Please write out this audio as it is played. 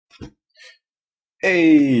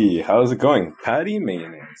Hey, how's it going? Patty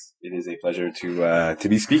Mayonnaise. It is a pleasure to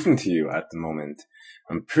be speaking to you at the moment.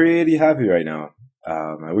 I'm pretty happy right now.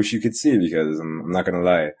 I wish you could see because I'm not gonna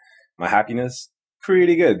lie, my happiness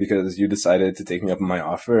pretty good because you decided to take me up on my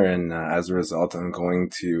offer, and as a result, I'm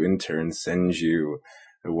going to in turn send you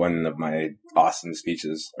one of my awesome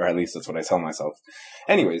speeches, or at least that's what I tell myself.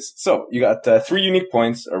 Anyways, so you got three unique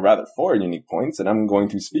points, or rather four unique points, and I'm going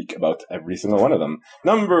to speak about every single one of them.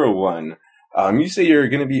 Number one. You say you're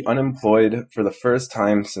going to be unemployed for the first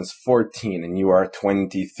time since 14 and you are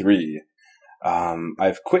 23.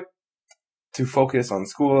 I've quit to focus on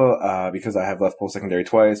school, because I have left post-secondary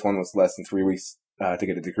twice. One was less than 3 weeks, to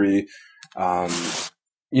get a degree. Um,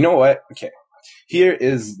 you know what? Okay. Here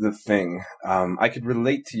is the thing. I could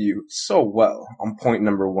relate to you so well on point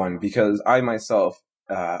number one because I myself,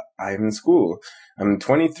 I'm in school. I'm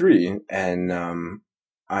 23 and,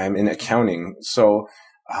 I'm in accounting. So,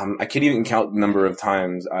 I can't even count the number of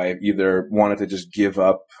times I've either wanted to just give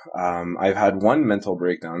up. I've had one mental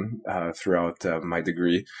breakdown throughout my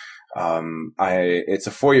degree. It's a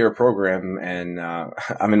 4-year program, and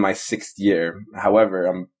I'm in my 6th year. However,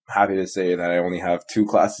 I'm happy to say that I only have 2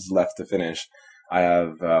 classes left to finish. I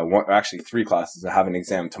have actually 3 classes. I have an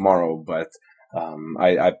exam tomorrow, but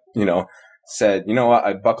I said, you know what,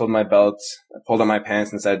 I buckled my belt, I pulled on my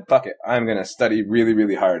pants and said, fuck it, I'm going to study really,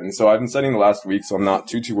 really hard. And so I've been studying the last week, so I'm not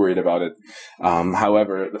too worried about it.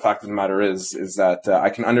 However, the fact of the matter is that I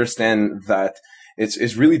can understand that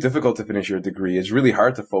it's really difficult to finish your degree. It's really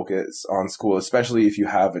hard to focus on school, especially if you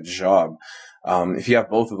have a job. If you have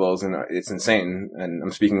both of those, and it's insane. And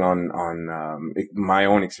I'm speaking on my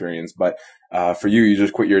own experience, but for you, you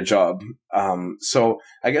just quit your job. So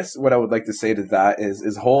I guess what I would like to say to that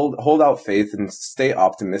is hold out faith and stay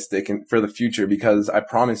optimistic and for the future, because I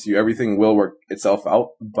promise you everything will work itself out,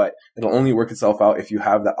 but it'll only work itself out if you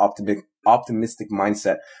have that optimistic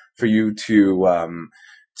mindset for you to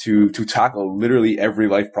tackle literally every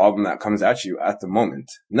life problem that comes at you at the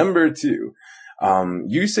moment. Number two,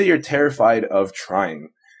 you say you're terrified of trying.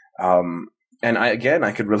 And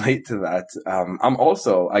I could relate to that.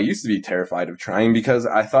 I used to be terrified of trying because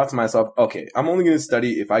I thought to myself, okay, I'm only going to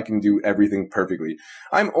study if I can do everything perfectly.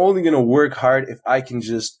 I'm only going to work hard if I can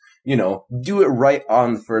just, do it right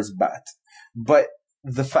on the first bat. But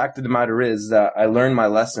the fact of the matter is that I learned my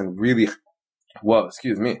lesson really Whoa,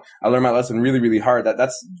 excuse me. I learned my lesson really, really hard.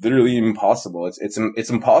 That's literally impossible. It's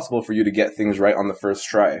impossible for you to get things right on the first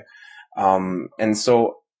try. And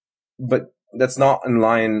so, but that's not in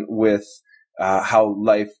line with how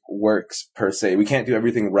life works per se. We can't do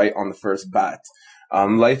everything right on the first bat.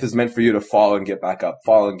 Life is meant for you to fall and get back up,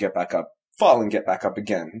 fall and get back up, fall and get back up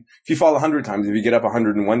again. If you fall 100 times, if you get up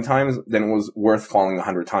 101 times, then it was worth falling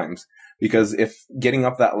 100 times. Because if getting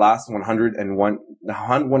up that last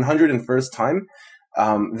 101st time,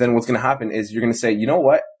 then what's going to happen is you're going to say, you know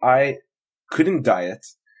what? I couldn't diet.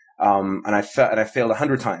 And I failed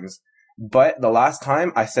 100 times. But the last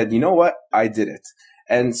time I said, you know what? I did it.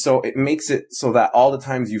 And so it makes it so that all the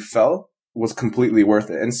times you fell was completely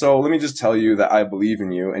worth it. And so let me just tell you that I believe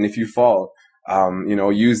in you. And if you fall,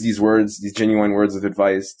 use these words, these genuine words of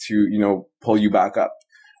advice to, pull you back up,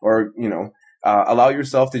 or, allow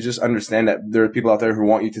yourself to just understand that there are people out there who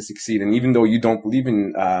want you to succeed. And even though you don't believe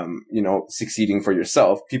in, succeeding for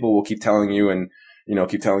yourself, people will keep telling you and,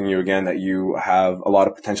 keep telling you again that you have a lot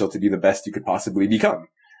of potential to be the best you could possibly become.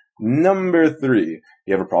 Number three,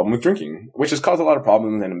 you have a problem with drinking, which has caused a lot of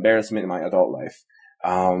problems and embarrassment in my adult life.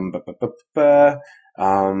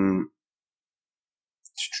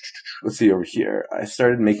 Let's see over here. I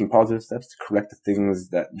started making positive steps to correct the things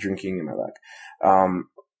that drinking in my life.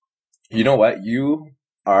 You know what? You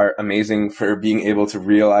are amazing for being able to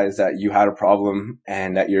realize that you had a problem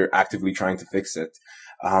and that you're actively trying to fix it.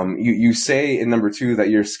 You say in number two that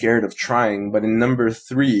you're scared of trying, but in number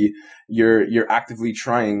three, you're actively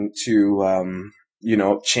trying to,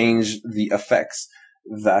 change the effects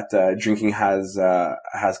that drinking has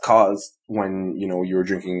caused when, you were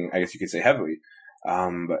drinking, I guess you could say heavily.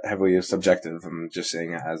 But heavily is subjective. I'm just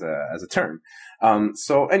saying it as a term.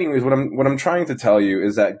 So anyways, what I'm trying to tell you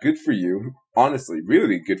is that good for you, honestly,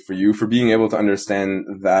 really good for you for being able to understand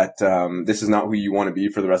that, this is not who you want to be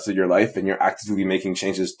for the rest of your life, and you're actively making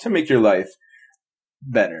changes to make your life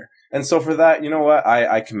better. And so for that, you know what?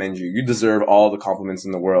 I commend you. You deserve all the compliments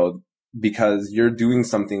in the world because you're doing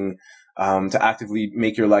something, to actively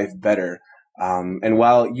make your life better. And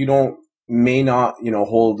while you may not,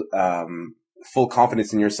 hold, full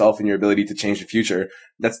confidence in yourself and your ability to change the future,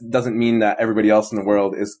 that doesn't mean that everybody else in the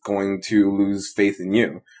world is going to lose faith in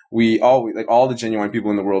you. We always, like all the genuine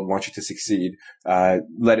people in the world want you to succeed.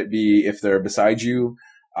 Let it be if they're beside you,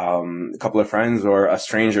 a couple of friends, or a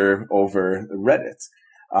stranger over Reddit.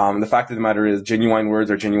 The fact of the matter is, genuine words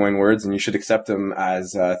are genuine words, and you should accept them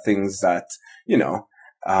as things that, you know,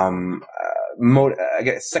 I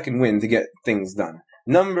get a second wind to get things done.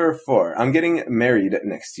 Number 4, I'm getting married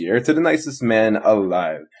next year to the nicest man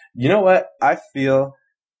alive. You know what? I feel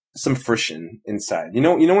some friction inside. You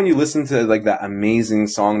know when you listen to like that amazing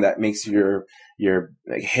song that makes your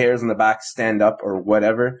like hairs on the back stand up or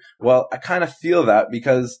whatever? Well, I kind of feel that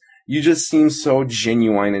because you just seem so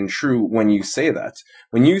genuine and true when you say that.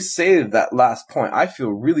 When you say that last point, I feel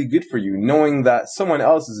really good for you, knowing that someone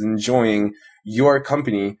else is enjoying your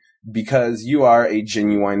company because you are a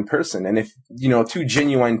genuine person. And if, two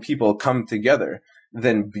genuine people come together,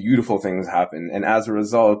 then beautiful things happen. And as a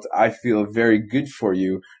result, I feel very good for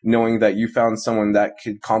you, knowing that you found someone that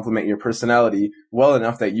could complement your personality well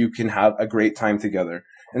enough that you can have a great time together.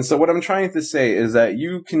 And so what I'm trying to say is that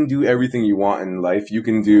you can do everything you want in life. You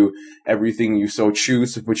can do everything you so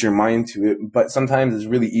choose to put your mind to it. But sometimes it's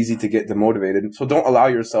really easy to get demotivated. So don't allow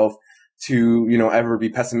yourself to, ever be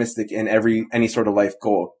pessimistic in any sort of life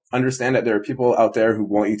goal. Understand that there are people out there who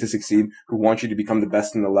want you to succeed, who want you to become the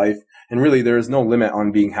best in the life. And really, there is no limit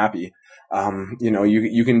on being happy.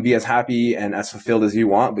 You can be as happy and as fulfilled as you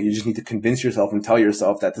want, but you just need to convince yourself and tell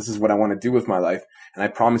yourself that this is what I want to do with my life. And I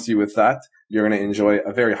promise you with that, you're going to enjoy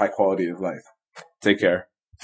a very high quality of life. Take care.